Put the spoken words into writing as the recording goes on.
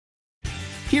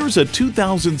Here's a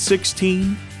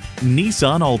 2016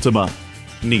 Nissan Altima.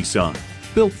 Nissan,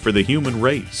 built for the human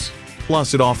race.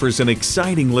 Plus, it offers an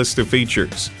exciting list of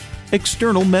features: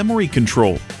 external memory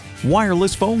control,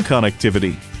 wireless phone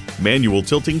connectivity, manual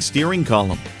tilting steering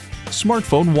column,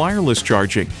 smartphone wireless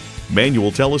charging, manual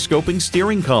telescoping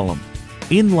steering column,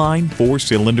 inline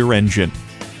 4-cylinder engine,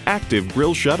 active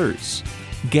grille shutters,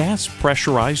 gas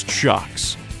pressurized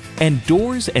shocks, and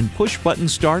doors and push-button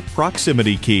start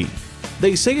proximity key.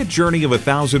 They say a journey of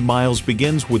 1,000 miles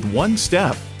begins with one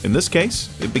step. In this case,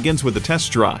 it begins with a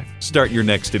test drive. Start your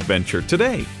next adventure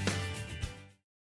today.